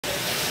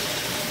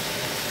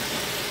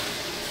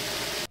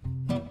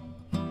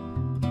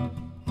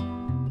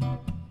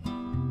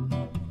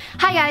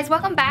Hi guys,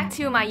 welcome back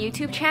to my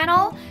YouTube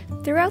channel.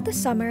 Throughout the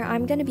summer,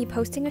 I'm going to be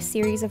posting a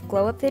series of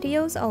glow up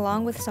videos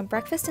along with some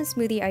breakfast and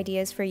smoothie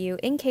ideas for you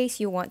in case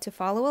you want to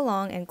follow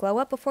along and glow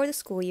up before the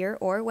school year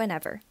or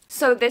whenever.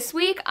 So this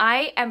week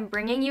I am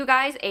bringing you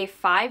guys a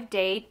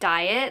 5-day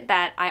diet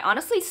that I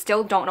honestly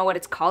still don't know what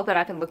it's called, but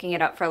I've been looking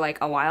it up for like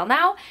a while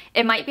now.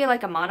 It might be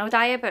like a mono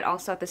diet, but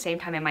also at the same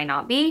time it might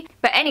not be.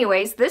 But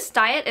anyways, this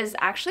diet is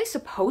actually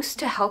supposed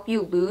to help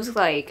you lose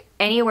like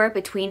anywhere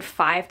between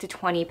 5 to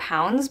 20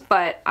 pounds,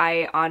 but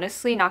I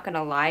honestly, not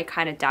gonna lie,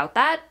 kind of doubt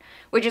that,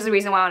 which is the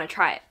reason why I want to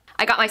try it.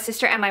 I got my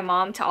sister and my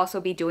mom to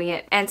also be doing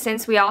it, and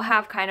since we all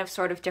have kind of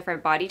sort of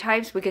different body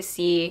types, we could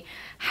see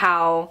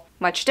how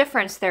much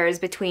difference there is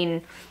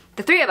between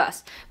the three of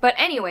us. But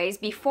anyways,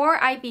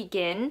 before I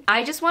begin,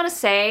 I just want to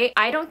say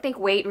I don't think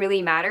weight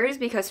really matters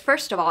because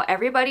first of all,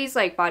 everybody's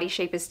like body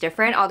shape is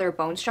different, all their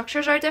bone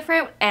structures are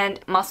different, and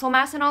muscle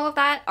mass and all of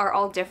that are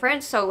all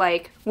different, so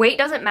like weight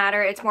doesn't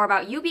matter, it's more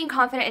about you being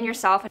confident in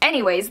yourself.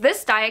 Anyways,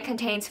 this diet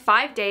contains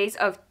 5 days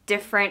of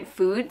different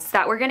foods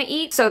that we're gonna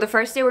eat. So the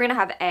first day we're gonna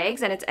have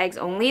eggs, and it's eggs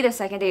only. The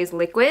second day is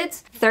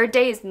liquids. Third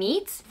day is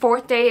meats.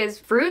 Fourth day is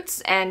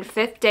fruits, and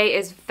fifth day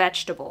is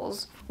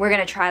vegetables. We're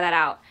gonna try that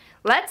out.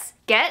 Let's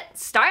get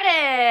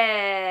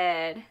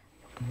started!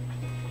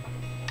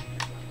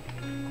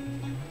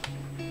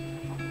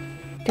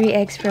 3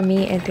 eggs for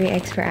me and 3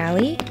 eggs for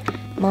Allie.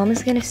 Mom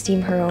is gonna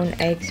steam her own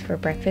eggs for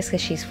breakfast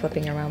because she's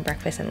flipping around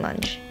breakfast and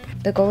lunch.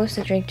 The goal is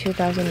to drink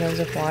 2,000 mils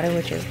of water,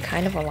 which is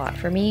kind of a lot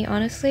for me,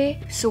 honestly.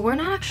 So we're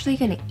not actually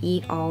gonna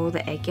eat all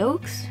the egg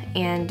yolks,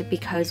 and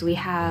because we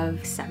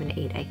have 7 to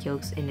 8 egg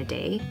yolks in a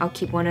day, I'll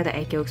keep 1 of the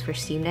egg yolks for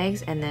steamed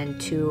eggs and then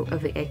 2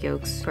 of the egg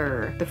yolks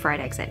for the fried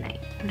eggs at night.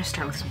 I'm gonna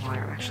start with some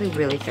water. I'm actually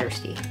really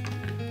thirsty.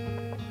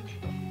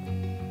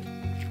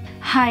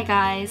 Hi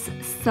guys,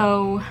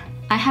 so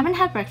I haven't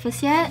had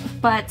breakfast yet,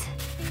 but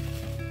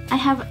I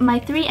have my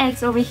 3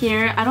 eggs over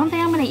here. I don't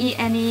think I'm gonna eat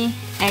any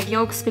egg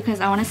yolks because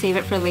I want to save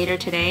it for later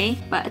today,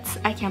 but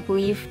I can't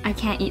believe I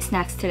can't eat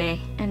snacks today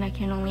and I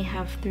can only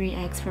have 3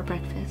 eggs for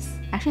breakfast.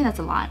 Actually, that's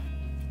a lot.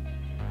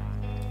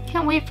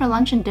 Can't wait for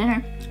lunch and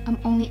dinner. I'm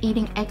only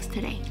eating eggs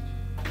today.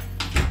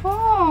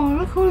 Oh,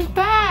 look who's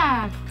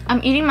back!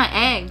 I'm eating my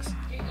eggs.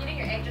 You're eating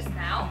your egg just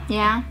now?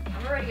 Yeah.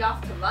 I'm already off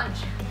to lunch.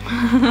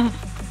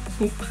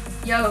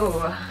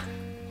 Yo!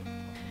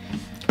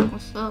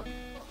 What's up?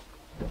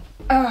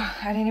 Oh,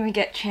 I didn't even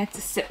get a chance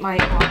to sip my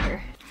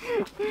water.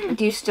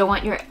 Do you still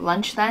want your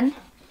lunch then?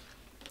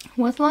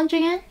 What's lunch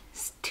again?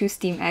 2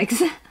 steamed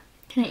eggs.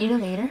 Can I eat it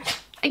later?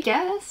 I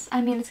guess.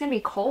 I mean, it's gonna be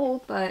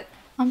cold, but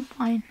I'm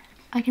fine.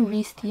 I can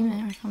re-steam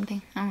it or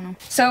something. I don't know.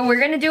 So we're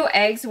gonna do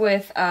eggs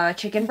with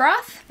chicken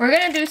broth. We're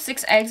gonna do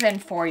 6 eggs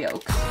and 4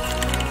 yolks.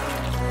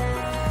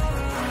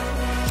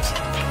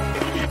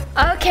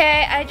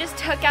 Okay, I just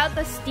took out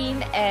the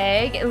steamed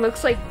egg. It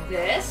looks like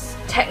this.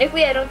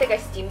 Technically, I don't think I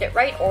steamed it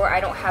right, or I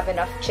don't have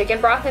enough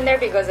chicken broth in there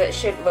because it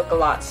should look a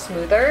lot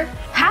smoother.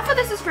 Half of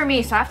this is for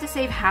me, so I have to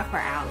save half for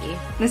Allie.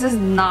 This is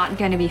not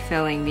gonna be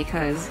filling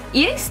because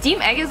eating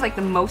steamed egg is like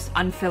the most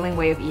unfilling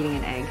way of eating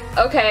an egg.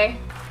 Okay,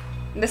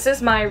 this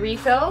is my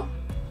refill.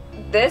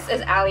 This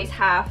is Allie's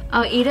half.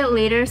 I'll eat it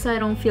later so I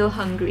don't feel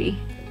hungry.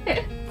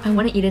 I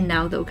want to eat it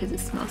now though because it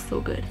smells so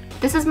good.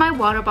 This is my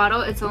water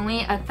bottle. It's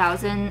only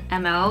 1,000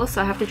 ml,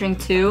 so I have to drink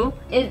 2.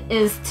 It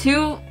is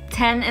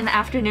 2:10 in the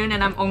afternoon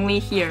and I'm only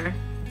here.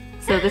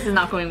 So this is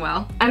not going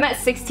well. I'm at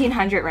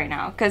 1600 right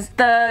now because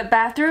the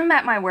bathroom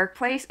at my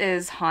workplace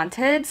is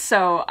haunted,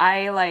 so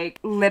I like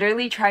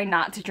literally try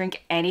not to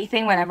drink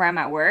anything whenever I'm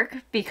at work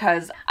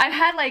because I've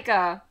had like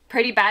a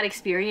pretty bad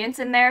experience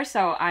in there,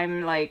 so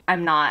I'm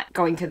not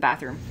going to the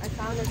bathroom. I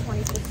found a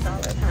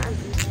 $26 pack.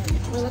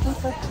 We're looking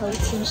for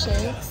protein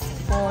shakes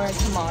for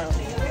tomorrow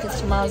because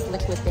tomorrow's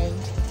liquid day.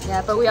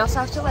 Yeah, but we also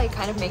have to like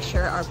kind of make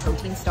sure our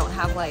proteins don't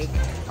have like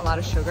a lot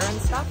of sugar and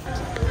stuff.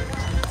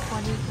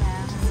 20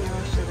 grams, 0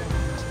 sugar.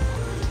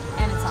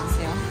 And it's on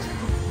sale.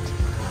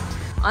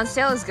 On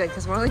sale is good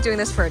because we're only doing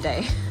this for a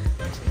day.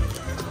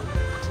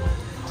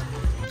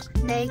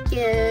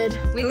 Naked.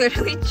 We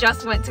literally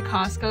just went to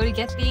Costco to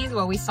get these.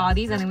 Well, we saw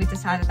these and then we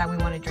decided that we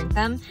want to drink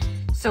them,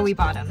 so we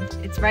bought them.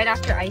 It's right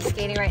after ice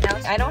skating right now.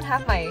 I don't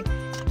have my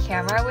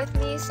camera with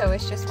me, so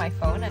it's just my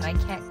phone and I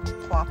can't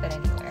plop it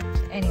anywhere.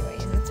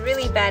 Anyways, it's a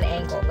really bad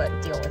angle, but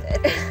deal with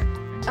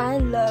it. I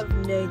love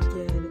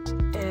Naked,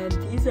 and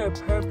these are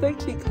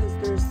perfect because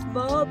they're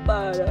small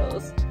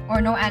bottles.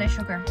 Or no added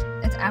sugar.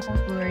 It's apples,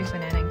 blueberries,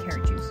 banana, and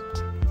carrot juice.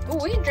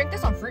 Oh, we can drink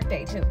this on fruit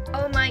day too.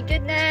 Oh my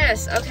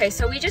goodness. Okay,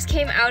 so we just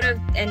came out of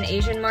an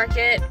Asian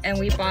market and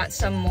we bought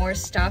some more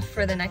stuff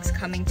for the next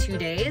coming 2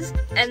 days.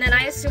 And then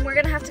I assume we're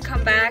gonna have to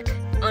come back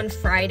on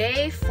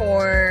Friday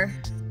for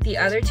the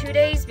other 2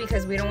 days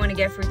because we don't want to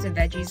get fruits and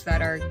veggies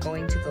that are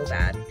going to go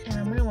bad. And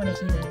I'm gonna want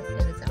to eat it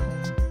if it's at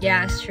home.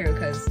 Yeah, it's true,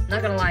 because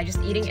not gonna lie, just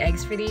eating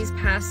eggs for these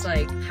past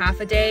like half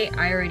a day,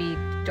 I already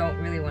don't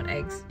really want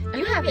eggs.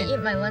 You haven't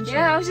eaten my lunch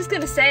Yeah, yet. I was just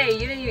gonna say, you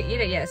didn't even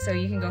eat it yet, so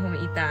you can go home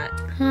and eat that.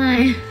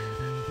 Hi.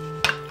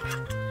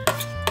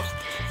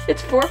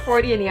 It's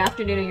 4:40 in the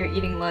afternoon and you're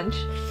eating lunch.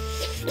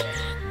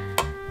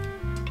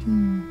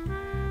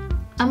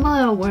 I'm a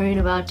little worried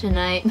about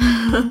tonight.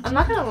 I'm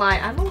not gonna lie,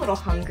 I'm a little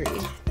hungry.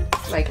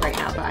 Like right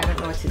now, but I don't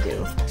know what to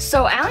do.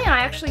 So Allie and I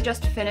actually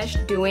just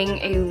finished doing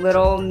a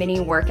little mini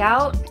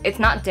workout. It's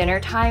not dinner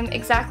time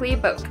exactly,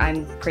 but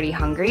I'm pretty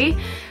hungry.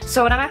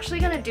 So what I'm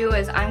actually gonna do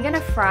is I'm gonna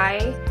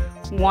fry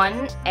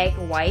 1 egg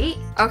white.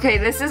 Okay,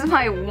 this is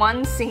my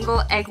 1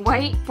 single egg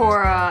white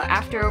for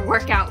after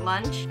workout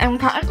lunch. And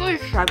practically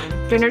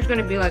 7. Dinner's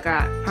gonna be like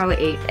at probably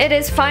 8. It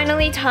is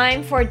finally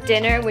time for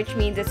dinner, which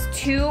means it's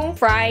 2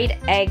 fried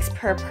eggs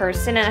per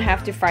person, and I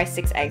have to fry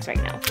 6 eggs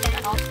right now.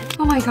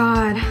 Oh my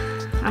god.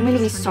 I'm gonna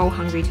be so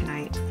hungry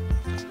tonight.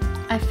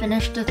 I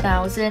finished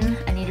 1,000.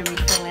 I need to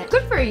refill it.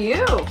 Good for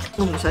you!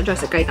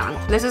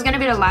 This is gonna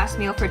be the last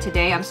meal for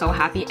today. I'm so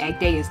happy egg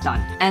day is done.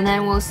 And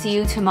then we'll see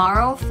you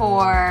tomorrow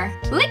for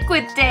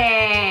liquid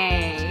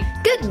day!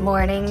 Good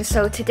morning.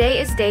 So today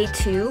is day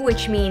 2,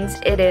 which means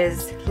it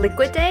is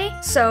liquid day.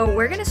 So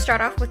we're gonna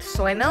start off with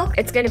soy milk.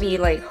 It's gonna be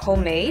like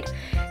homemade.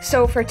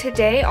 So for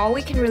today, all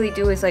we can really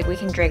do is like we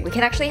can drink. We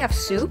can actually have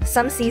soup.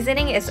 Some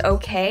seasoning is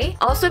okay.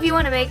 Also, if you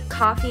want to make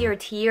coffee or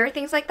tea or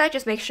things like that,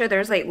 just make sure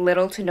there's like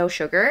little to no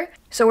sugar.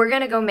 So we're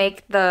gonna go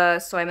make the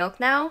soy milk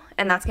now,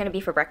 and that's gonna be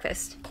for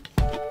breakfast.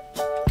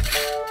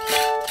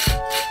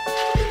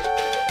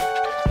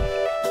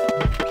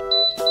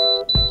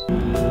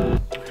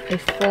 A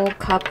full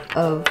cup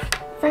of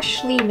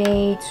freshly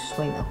made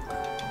soy milk.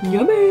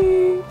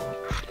 Yummy!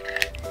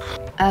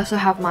 I also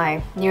have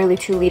my nearly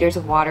 2 liters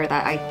of water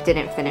that I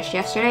didn't finish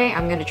yesterday.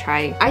 I'm gonna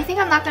try. I think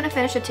I'm not gonna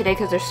finish it today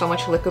because there's so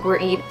much liquid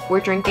we're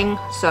drinking.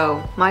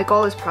 So my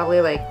goal is probably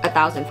like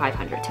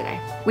 1,500 today.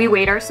 We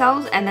weighed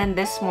ourselves, and then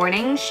this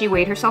morning she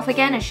weighed herself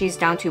again and she's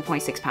down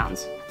 2.6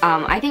 pounds.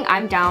 I think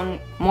I'm down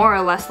more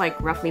or less like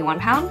roughly 1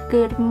 pound.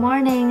 Good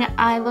morning.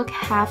 I look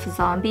half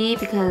zombie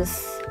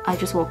because I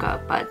just woke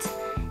up, but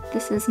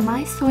this is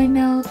my soy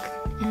milk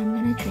and I'm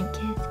gonna drink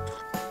it.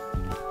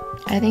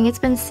 I think it's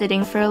been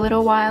sitting for a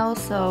little while,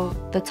 so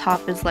the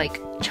top is like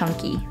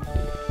chunky,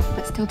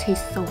 but still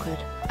tastes so good.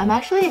 I'm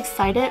actually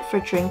excited for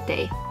drink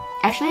day.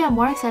 Actually, I'm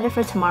more excited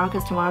for tomorrow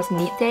because tomorrow's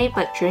meat day,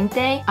 but drink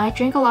day, I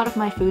drink a lot of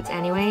my foods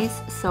anyways,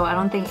 so I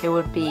don't think it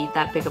would be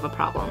that big of a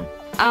problem.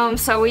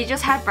 So we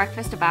just had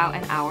breakfast about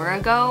an hour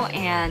ago,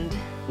 and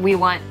we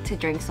want to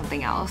drink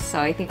something else, so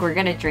I think we're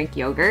gonna drink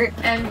yogurt.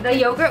 And the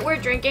yogurt we're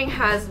drinking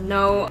has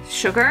no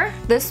sugar.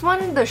 This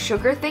one, the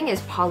sugar thing, is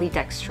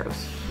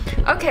polydextrose.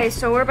 Okay,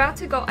 so we're about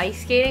to go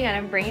ice skating, and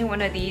I'm bringing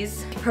one of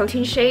these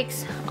protein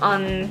shakes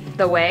on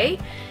the way.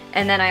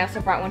 And then I also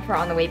brought one for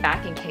on the way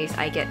back in case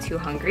I get too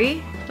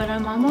hungry. But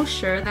I'm almost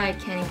sure that I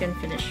can't even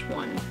finish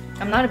one.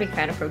 I'm not a big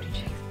fan of protein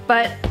shakes.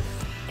 But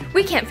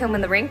we can't film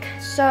in the rink,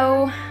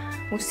 so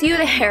we'll see you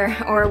there,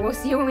 or we'll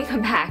see you when we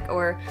come back,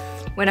 or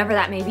whenever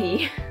that may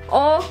be.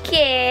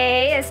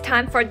 Okay, it's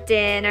time for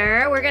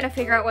dinner. We're gonna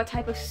figure out what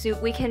type of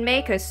soup we can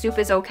make, because soup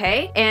is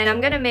okay. And I'm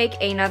gonna make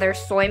another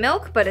soy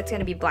milk, but it's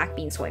gonna be black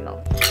bean soy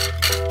milk.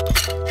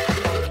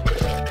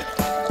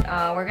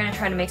 We're gonna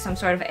try to make some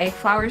sort of egg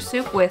flour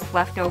soup with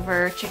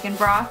leftover chicken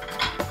broth.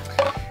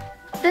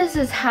 This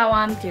is how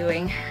I'm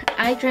doing.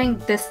 I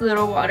drank this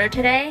little water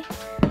today,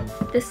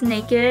 this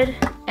naked,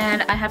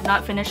 and I have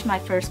not finished my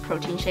first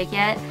protein shake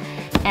yet.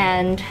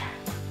 And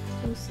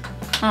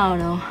I don't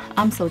know,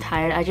 I'm so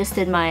tired. I just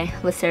did my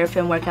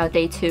Seraphim workout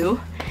day 2.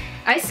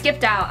 I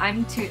skipped out.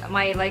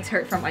 My legs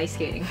hurt from ice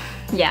skating.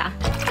 Yeah.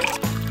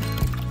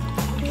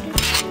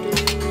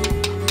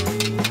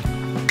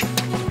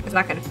 It's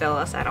not gonna fill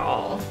us at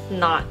all.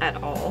 Not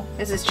at all.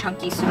 This is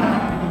chunky soup.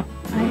 I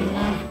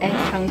love egg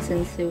chunks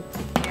in soup.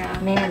 Yeah.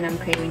 Man, I'm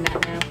craving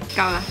that now.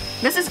 Gotta.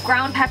 This is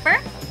ground pepper.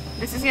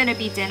 This is gonna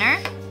be dinner.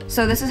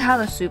 So this is how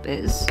the soup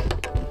is.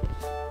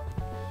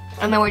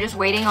 And then we're just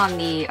waiting on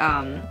the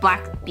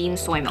black bean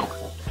soy milk.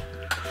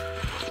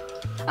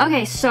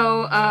 Okay,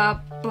 so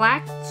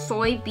black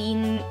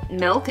soybean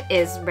milk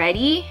is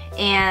ready,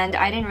 and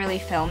I didn't really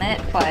film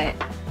it, but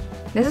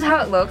this is how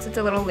it looks. It's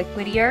a little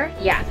liquidier.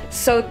 Yeah,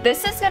 so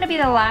this is gonna be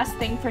the last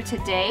thing for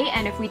today,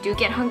 and if we do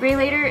get hungry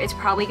later, it's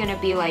probably gonna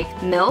be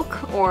like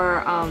milk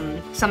or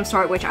some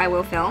sort, which I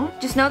will film.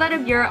 Just know that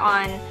if you're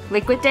on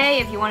liquid day,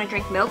 if you wanna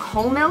drink milk,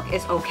 whole milk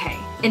is okay.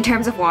 In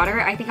terms of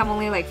water, I think I'm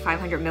only like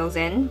 500 mils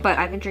in, but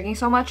I've been drinking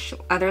so much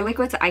other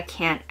liquids, I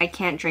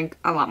can't drink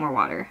a lot more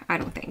water, I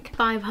don't think.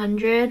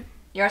 500.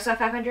 You're also at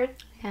 500?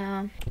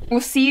 Yeah.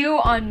 We'll see you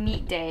on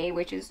meat day,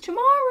 which is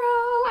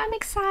tomorrow. I'm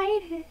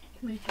excited.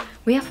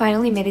 We have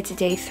finally made it to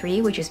day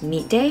 3, which is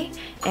meat day,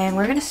 and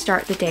we're gonna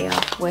start the day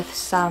off with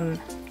some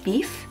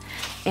beef.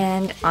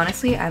 And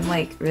honestly, I'm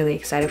like really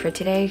excited for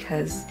today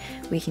because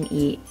we can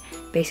eat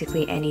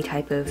basically any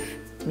type of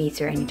meats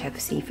or any type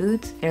of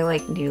seafoods. They're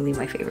like nearly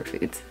my favorite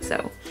foods,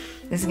 so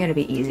this is gonna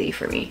be easy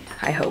for me,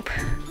 I hope.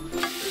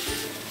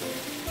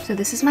 So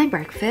this is my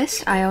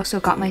breakfast. I also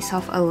got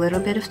myself a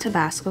little bit of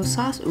Tabasco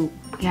sauce. Ooh,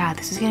 yeah,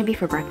 this is gonna be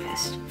for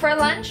breakfast. For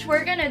lunch,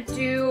 we're gonna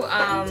do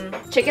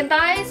chicken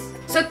thighs.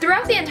 So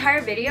throughout the entire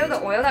video,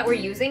 the oil that we're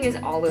using is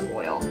olive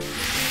oil.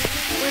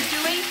 We're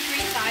doing 3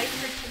 thighs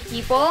for 2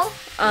 people.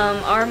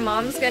 Our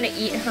mom's gonna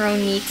eat her own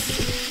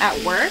meats at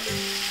work.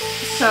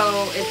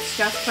 So it's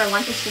just for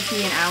lunch, it's just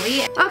me and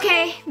Allie.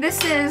 Okay,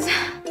 this is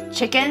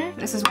chicken.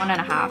 This is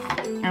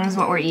 1.5. And this is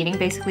what we're eating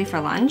basically for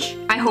lunch.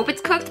 I hope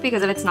it's cooked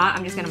because if it's not,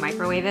 I'm just gonna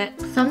microwave it.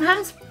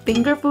 Sometimes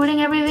finger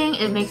fooding everything,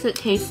 it makes it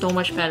taste so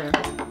much better.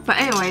 But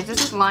anyways,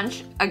 this is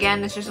lunch.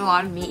 Again, this is just a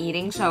lot of me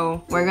eating,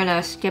 so we're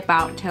gonna skip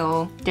out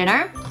till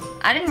dinner.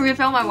 I didn't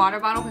refill my water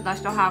bottle because I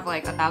still have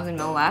like 1,000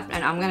 ml left,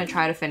 and I'm gonna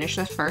try to finish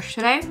this first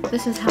today.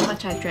 This is how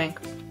much I drank.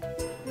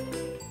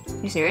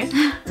 You serious?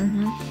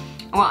 Mm-hmm.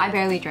 Well, I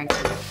barely drink.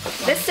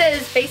 This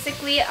is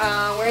basically,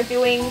 we're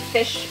doing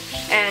fish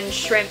and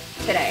shrimp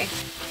today.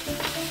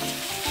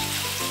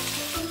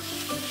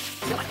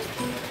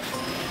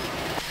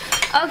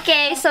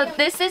 Okay, so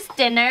this is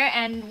dinner,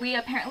 and we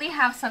apparently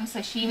have some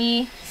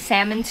sashimi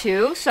salmon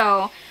too,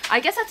 so I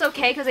guess that's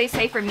okay because they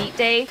say for meat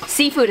day,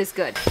 seafood is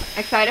good.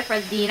 Excited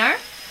for dinner?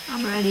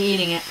 I'm already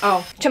eating it.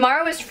 Oh,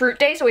 tomorrow is fruit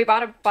day, so we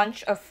bought a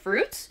bunch of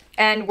fruits,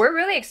 and we're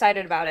really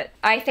excited about it.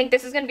 I think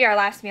this is gonna be our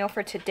last meal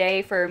for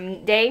today for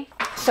meat day,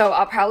 so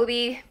I'll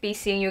probably be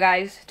seeing you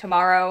guys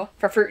tomorrow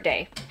for fruit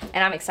day.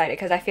 And I'm excited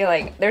because I feel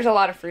like there's a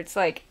lot of fruits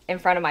like in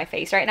front of my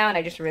face right now, and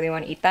I just really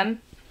want to eat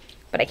them,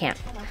 but I can't.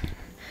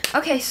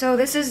 Okay, so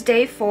this is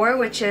day 4,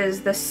 which is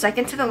the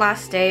second to the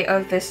last day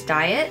of this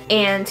diet,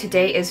 and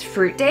today is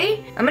fruit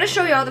day. I'm gonna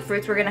show you all the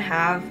fruits we're gonna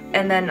have,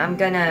 and then I'm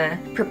gonna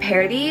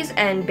prepare these,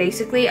 and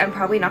basically I'm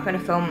probably not gonna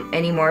film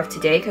any more of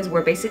today because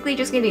we're basically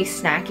just gonna be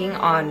snacking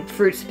on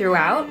fruits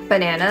throughout.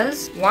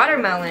 Bananas,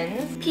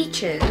 watermelons,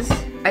 peaches,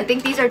 I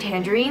think these are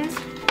tangerines,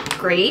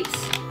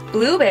 grapes,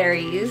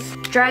 blueberries,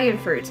 dragon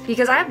fruits.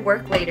 Because I have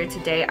work later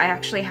today, I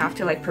actually have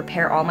to like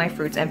prepare all my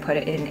fruits and put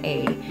it in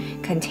a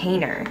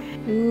container.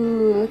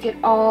 Ooh, look at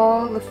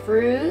all the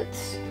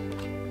fruits.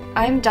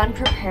 I'm done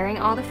preparing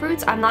all the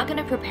fruits. I'm not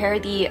gonna prepare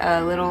the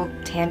little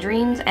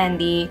tangerines and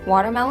the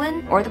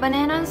watermelon or the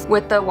bananas.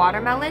 With the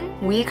watermelon,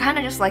 we kind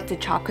of just like to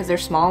chop because they're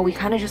small. We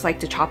kind of just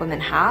like to chop them in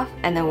half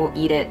and then we'll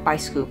eat it by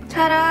scoop.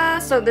 Ta-da!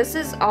 So this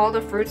is all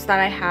the fruits that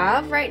I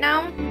have right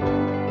now.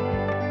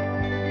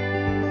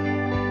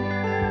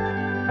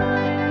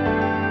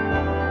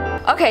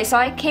 Okay, so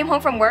I came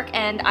home from work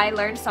and I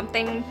learned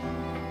something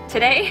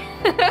today.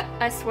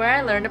 I swear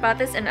I learned about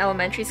this in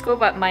elementary school,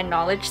 but my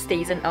knowledge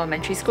stays in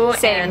elementary school.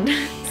 Same.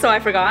 And so I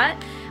forgot.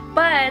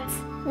 But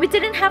we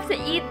didn't have to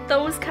eat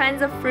those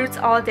kinds of fruits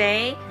all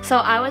day. So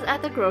I was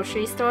at the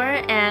grocery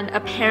store and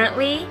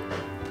apparently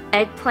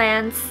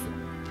eggplants,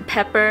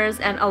 peppers,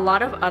 and a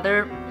lot of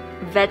other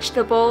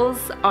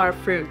vegetables are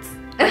fruits.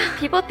 Like,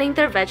 people think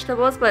they're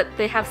vegetables, but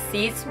they have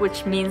seeds,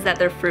 which means that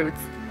they're fruits.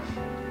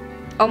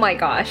 Oh my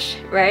gosh,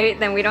 right?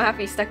 Then we don't have to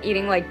be stuck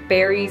eating like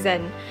berries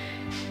and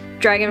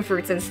dragon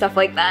fruits and stuff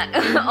like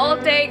that all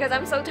day because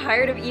I'm so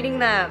tired of eating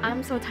them.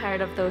 I'm so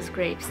tired of those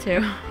grapes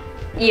too.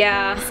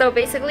 Yeah. So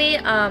basically,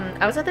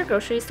 I was at the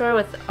grocery store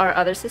with our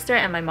other sister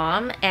and my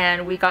mom,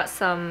 and we got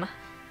some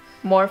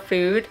more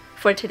food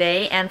for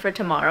today and for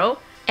tomorrow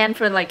and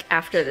for like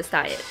after this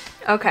diet.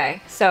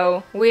 Okay,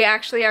 so we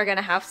actually are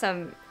gonna have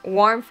some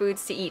warm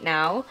foods to eat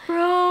now.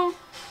 Bro,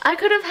 I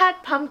could have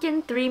had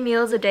pumpkin 3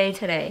 meals a day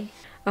today.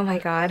 Oh my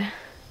god.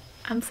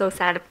 I'm so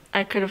sad.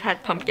 I could have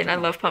had pumpkin. I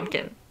love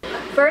pumpkin.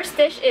 First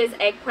dish is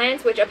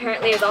eggplants, which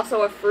apparently is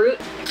also a fruit.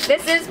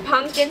 This is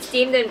pumpkin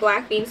steamed in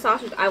black bean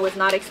sauce, which I was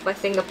not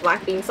expecting the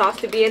black bean sauce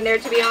to be in there,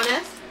 to be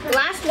honest. The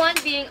last one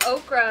being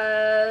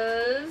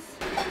okras.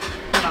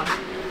 Hold on.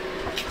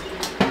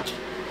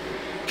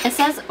 It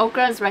says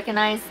okra is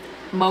recognized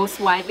most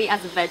widely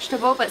as a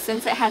vegetable, but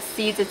since it has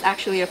seeds, it's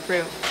actually a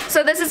fruit.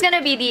 So this is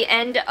gonna be the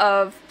end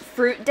of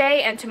fruit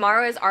day, and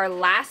tomorrow is our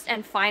last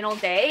and final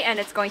day, and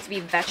it's going to be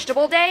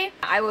vegetable day.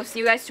 I will see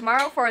you guys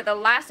tomorrow for the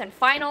last and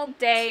final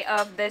day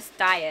of this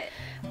diet.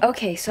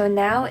 Okay, so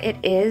now it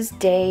is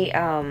day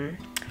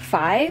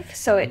 5,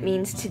 so it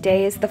means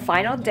today is the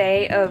final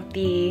day of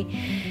the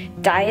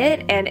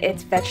diet and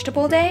it's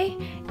vegetable day.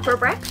 For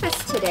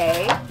breakfast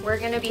today, we're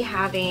gonna be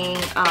having,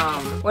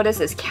 what is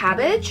this,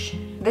 cabbage?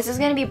 This is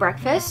gonna be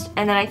breakfast,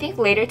 and then I think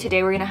later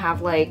today we're gonna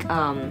have like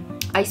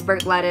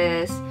iceberg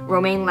lettuce,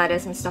 romaine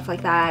lettuce, and stuff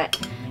like that.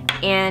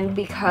 And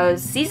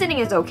because seasoning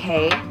is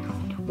okay,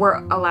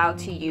 we're allowed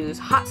to use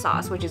hot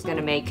sauce, which is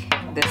gonna make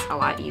this a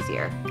lot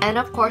easier. And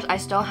of course, I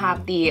still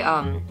have the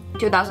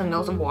 2,000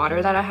 mils of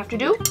water that I have to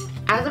do.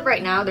 As of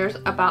right now, there's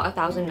about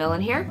 1,000 ml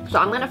in here. So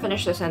I'm gonna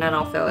finish this and then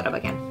I'll fill it up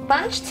again.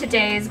 Lunch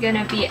today is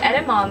gonna be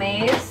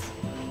edamames,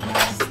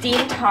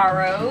 steamed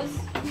taros.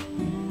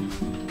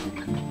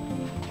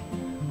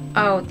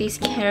 Oh, these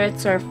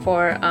carrots are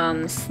for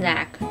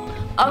snack.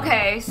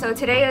 Okay, so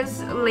today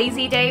is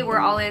lazy day. We're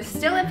all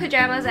still in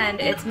pajamas and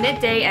it's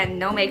midday and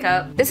no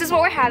makeup. This is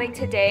what we're having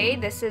today.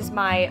 This is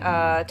my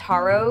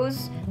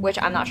taros,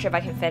 which I'm not sure if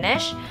I can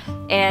finish.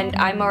 And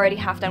I'm already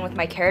half done with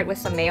my carrot with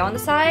some mayo on the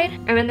side.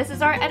 And then this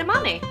is our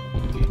edamame.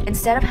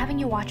 Instead of having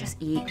you watch us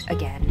eat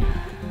again,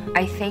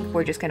 I think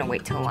we're just gonna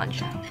wait till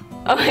lunch.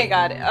 Oh my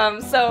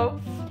god, so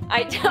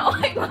I don't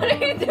like, what are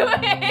you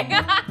doing?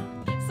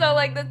 So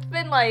like, that's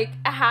been like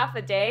a half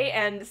a day,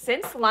 and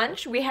since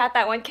lunch we had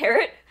that one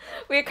carrot.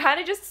 We kind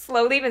of just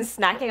slowly been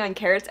snacking on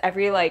carrots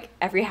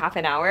every half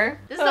an hour.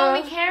 This is the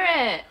only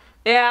carrot.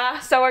 Yeah,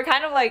 so we're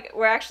kind of like,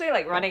 we're actually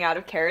like running out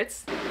of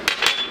carrots.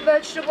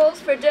 Vegetables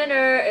for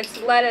dinner,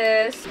 it's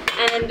lettuce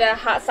and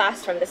hot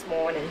sauce from this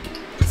morning.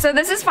 So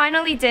this is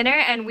finally dinner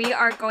and we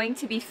are going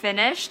to be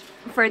finished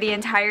for the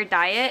entire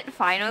diet,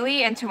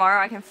 finally, and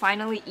tomorrow I can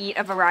finally eat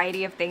a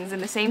variety of things in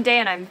the same day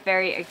and I'm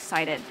very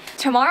excited.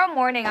 Tomorrow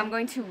morning I'm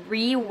going to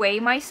re-weigh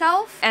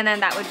myself and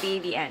then that would be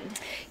the end.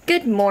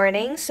 Good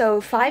morning,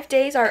 so 5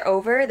 days are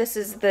over. This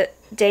is the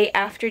day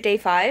after day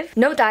 5.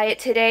 No diet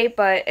today,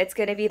 but it's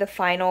gonna be the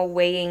final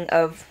weighing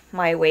of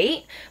my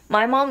weight.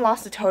 My mom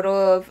lost a total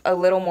of a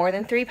little more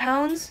than 3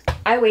 pounds.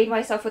 I weighed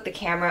myself with the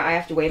camera. I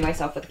have to weigh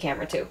myself with the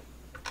camera too.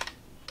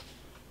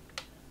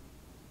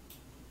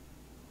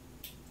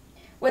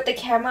 With the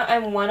camera,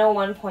 I'm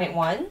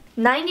 101.1.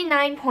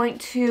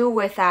 99.2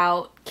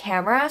 without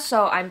camera,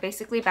 so I'm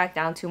basically back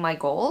down to my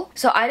goal.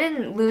 So I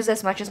didn't lose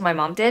as much as my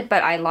mom did,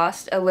 but I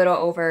lost a little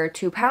over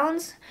 2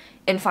 pounds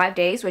in 5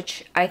 days,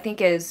 which I think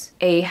is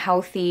a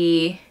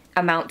healthy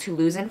amount to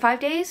lose in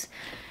 5 days.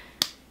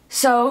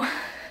 So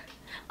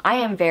I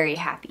am very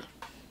happy.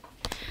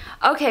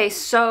 Okay,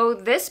 so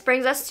this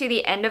brings us to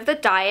the end of the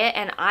diet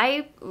and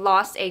I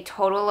lost a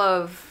total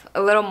of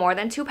a little more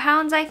than 2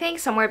 pounds, I think.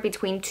 Somewhere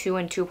between 2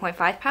 and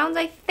 2.5 pounds,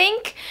 I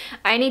think.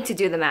 I need to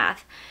do the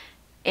math.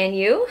 And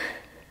you?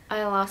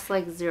 I lost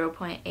like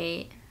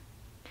 0.8.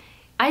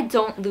 I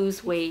don't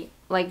lose weight,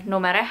 like no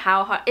matter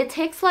how hard. It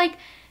takes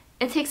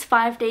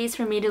 5 days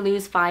for me to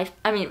lose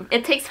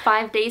it takes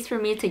 5 days for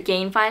me to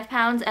gain 5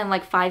 pounds and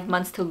like 5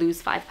 months to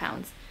lose 5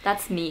 pounds.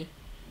 That's me.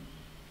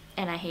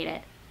 And I hate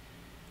it.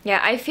 Yeah,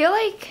 I feel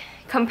like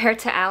compared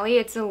to Allie,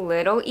 it's a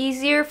little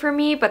easier for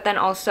me, but then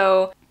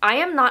also I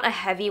am not a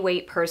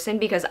heavyweight person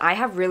because I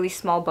have really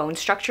small bone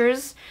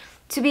structures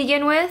to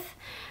begin with.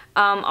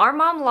 Our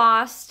mom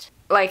lost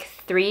like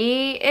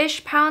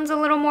 3-ish pounds, a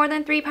little more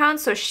than 3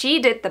 pounds, so she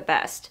did the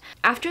best.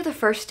 After the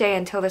first day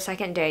until the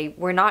second day,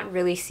 we're not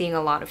really seeing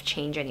a lot of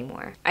change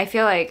anymore. I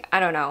feel like, I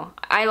don't know,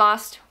 I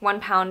lost 1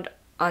 pound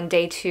on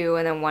day 2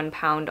 and then 1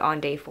 pound on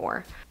day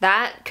 4.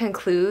 That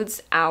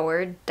concludes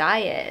our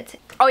diet.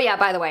 Oh yeah,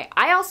 by the way,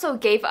 I also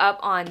gave up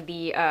on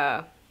the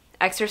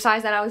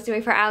exercise that I was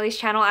doing for Allie's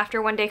channel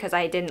after one day because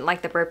I didn't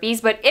like the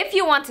burpees. But if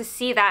you want to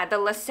see that, the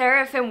Le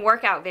Seraphim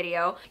workout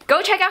video,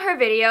 go check out her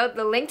video.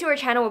 The link to her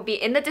channel will be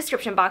in the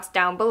description box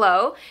down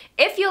below.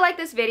 If you like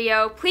this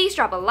video, please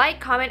drop a like,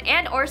 comment,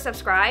 and or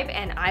subscribe,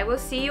 and I will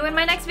see you in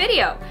my next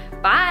video.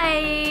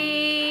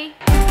 Bye!